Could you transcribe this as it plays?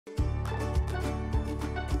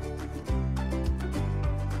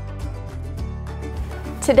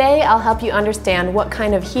Today, I'll help you understand what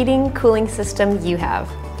kind of heating, cooling system you have.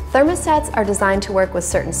 Thermostats are designed to work with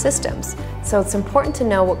certain systems, so it's important to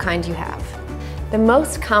know what kind you have. The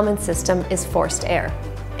most common system is forced air.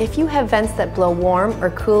 If you have vents that blow warm or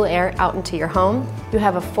cool air out into your home, you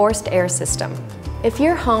have a forced air system. If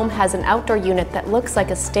your home has an outdoor unit that looks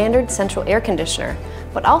like a standard central air conditioner,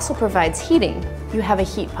 but also provides heating, you have a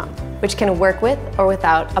heat pump, which can work with or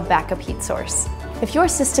without a backup heat source. If your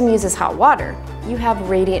system uses hot water, you have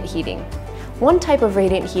radiant heating. One type of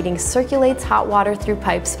radiant heating circulates hot water through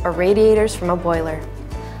pipes or radiators from a boiler.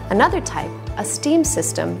 Another type, a steam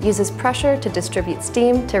system, uses pressure to distribute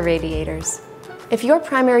steam to radiators. If your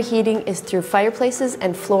primary heating is through fireplaces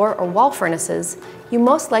and floor or wall furnaces, you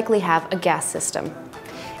most likely have a gas system.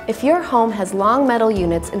 If your home has long metal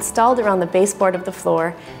units installed around the baseboard of the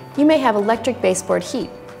floor, you may have electric baseboard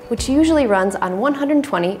heat, which usually runs on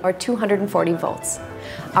 120 or 240 volts.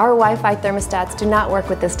 Our Wi-Fi thermostats do not work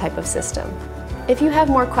with this type of system. If you have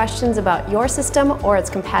more questions about your system or its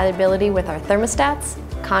compatibility with our thermostats,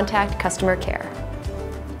 contact customer care.